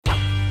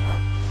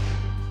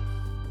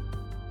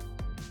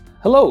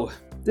Hello,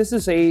 this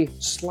is a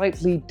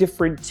slightly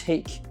different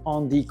take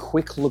on the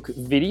Quick Look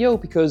video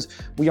because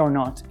we are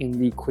not in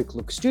the Quick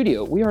Look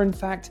studio. We are in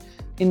fact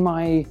in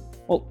my,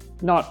 well,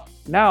 not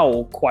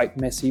now quite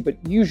messy, but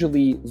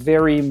usually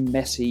very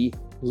messy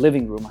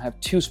living room. I have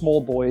two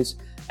small boys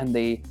and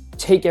they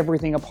take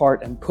everything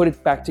apart and put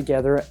it back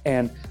together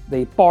and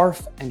they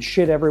barf and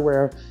shit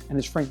everywhere, and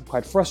it's frankly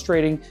quite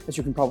frustrating, as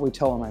you can probably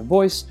tell in my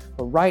voice.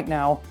 But right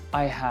now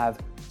I have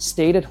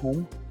stayed at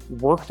home,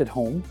 worked at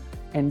home,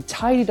 and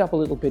tidied up a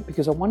little bit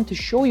because I wanted to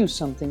show you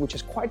something which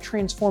has quite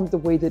transformed the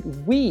way that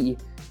we,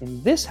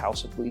 in this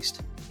house at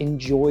least,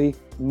 enjoy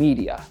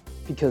media.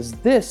 Because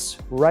this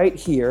right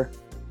here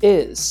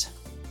is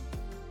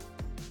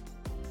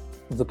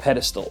the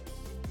Pedestal.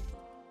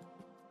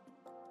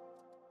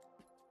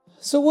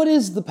 So what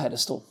is the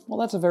Pedestal? Well,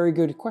 that's a very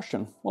good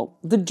question. Well,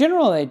 the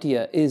general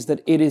idea is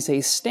that it is a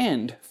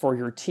stand for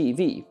your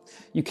TV.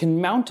 You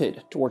can mount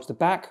it towards the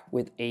back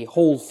with a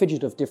whole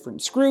fidget of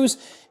different screws,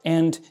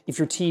 and if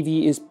your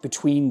TV is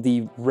between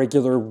the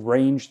regular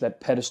range that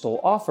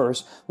Pedestal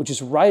offers, which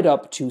is right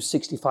up to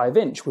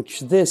 65-inch, which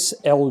this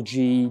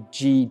LG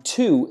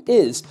G2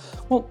 is,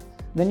 well,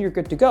 then you're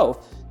good to go.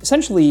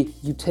 Essentially,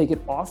 you take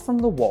it off from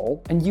the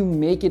wall and you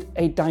make it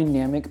a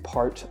dynamic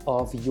part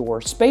of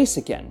your space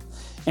again.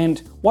 And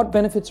what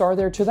benefits are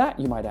there to that,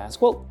 you might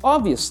ask? Well,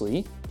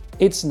 obviously,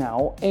 it's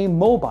now a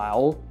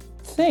mobile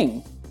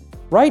thing.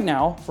 Right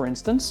now, for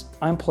instance,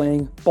 I'm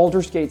playing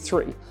Baldur's Gate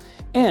 3.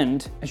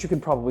 And as you can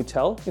probably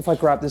tell, if I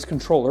grab this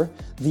controller,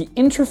 the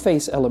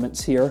interface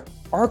elements here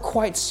are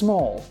quite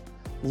small.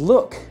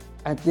 Look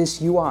at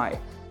this UI.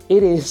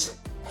 It is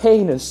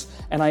heinous,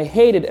 and I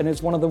hate it, and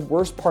it's one of the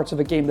worst parts of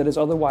a game that is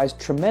otherwise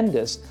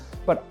tremendous,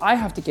 but I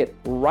have to get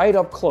right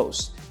up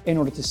close in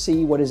order to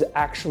see what is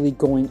actually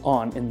going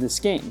on in this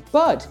game.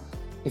 But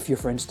if you're,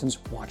 for instance,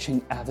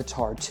 watching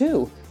Avatar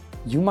 2,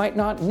 you might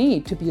not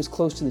need to be as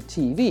close to the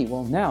TV.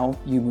 Well, now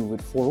you move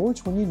it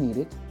forwards when you need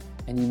it,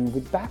 and you move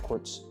it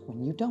backwards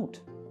when you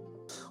don't.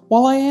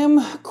 While I am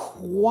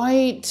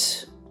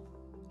quite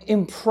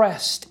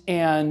impressed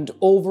and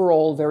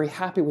overall very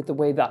happy with the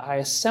way that I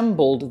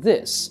assembled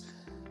this,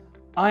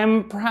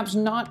 I'm perhaps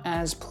not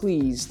as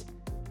pleased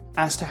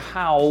as to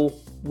how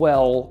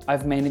well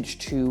I've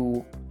managed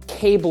to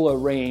cable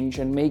arrange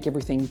and make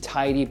everything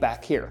tidy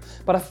back here.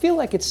 But I feel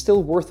like it's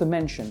still worth a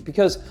mention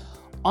because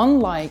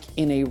unlike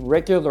in a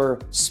regular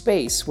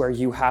space where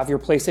you have your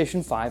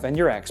PlayStation 5 and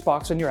your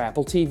Xbox and your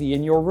Apple TV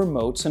and your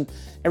remotes and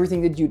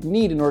everything that you'd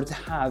need in order to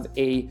have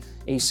a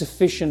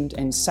sufficient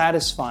and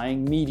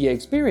satisfying media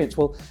experience,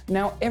 well,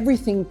 now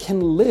everything can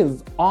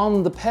live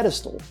on the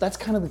pedestal. That's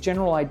kind of the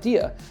general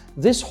idea.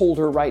 This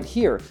holder right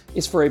here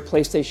is for a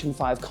PlayStation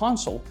 5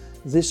 console.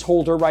 This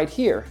holder right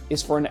here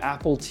is for an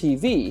Apple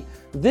TV.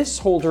 This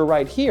holder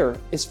right here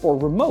is for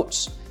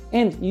remotes.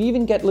 And you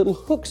even get little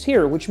hooks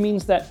here, which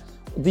means that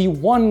the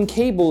one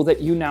cable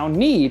that you now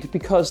need,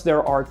 because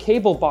there are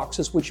cable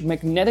boxes which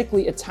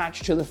magnetically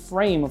attach to the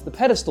frame of the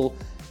pedestal,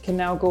 can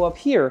now go up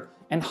here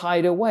and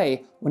hide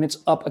away when it's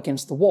up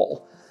against the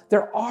wall.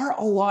 There are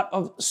a lot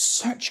of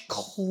such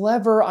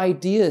clever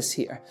ideas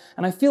here,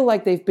 and I feel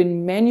like they've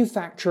been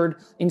manufactured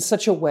in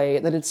such a way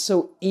that it's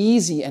so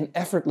easy and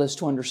effortless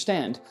to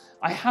understand.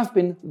 I have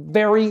been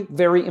very,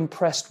 very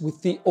impressed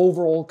with the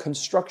overall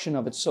construction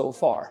of it so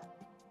far.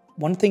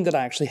 One thing that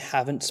I actually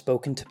haven't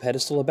spoken to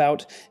Pedestal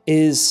about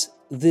is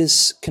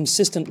this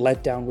consistent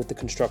letdown with the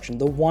construction.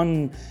 The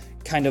one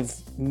kind of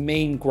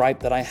main gripe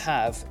that I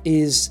have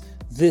is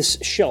this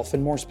shelf,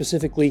 and more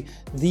specifically,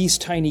 these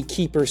tiny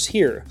keepers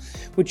here,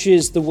 which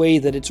is the way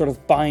that it sort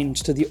of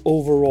binds to the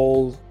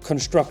overall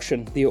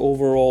construction, the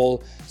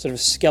overall sort of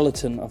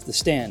skeleton of the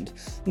stand.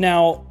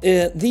 Now,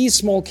 these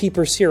small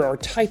keepers here are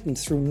tightened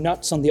through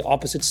nuts on the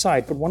opposite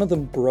side, but one of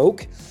them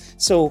broke,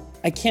 so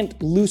I can't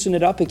loosen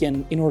it up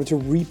again in order to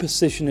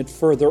reposition it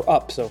further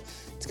up, so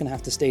it's gonna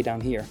have to stay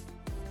down here.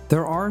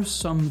 There are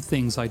some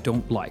things I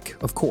don't like,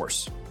 of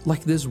course,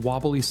 like this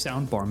wobbly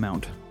soundbar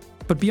mount.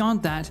 But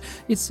beyond that,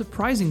 it's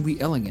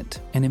surprisingly elegant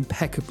and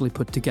impeccably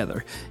put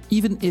together,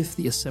 even if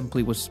the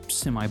assembly was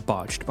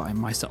semi-botched by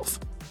myself.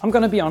 I'm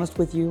gonna be honest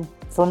with you,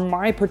 for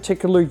my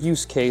particular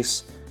use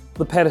case,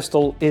 the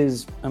Pedestal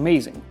is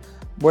amazing.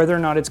 Whether or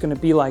not it's gonna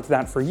be like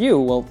that for you,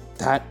 well,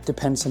 that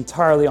depends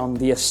entirely on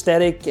the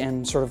aesthetic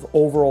and sort of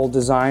overall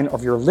design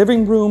of your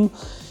living room,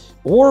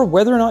 or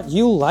whether or not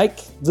you like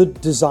the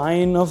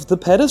design of the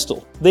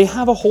Pedestal. They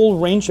have a whole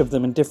range of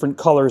them in different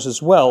colors as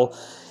well.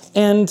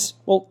 And,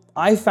 well,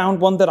 I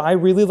found one that I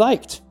really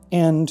liked,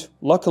 and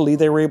luckily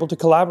they were able to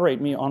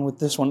collaborate me on with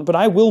this one, but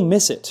I will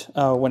miss it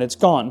when it's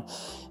gone.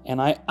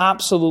 And I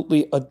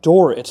absolutely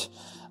adore it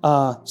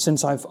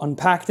since I've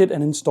unpacked it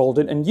and installed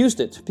it and used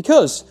it.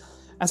 Because,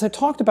 as I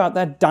talked about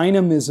that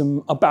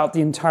dynamism about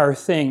the entire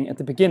thing at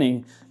the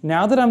beginning,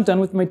 now that I'm done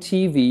with my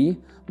TV,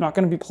 I'm not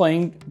going to be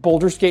playing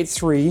Baldur's Gate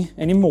 3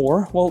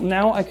 anymore, well,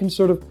 now I can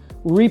sort of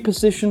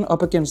reposition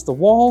up against the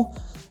wall,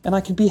 and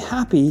I can be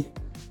happy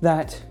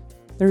that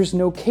there's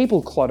no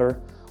cable clutter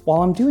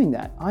while I'm doing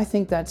that. I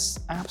think that's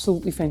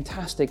absolutely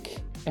fantastic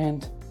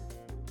and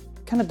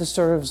kind of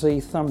deserves a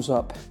thumbs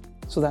up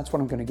So that's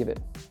what I'm going to give it.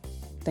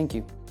 Thank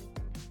you.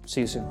 See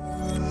you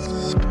soon.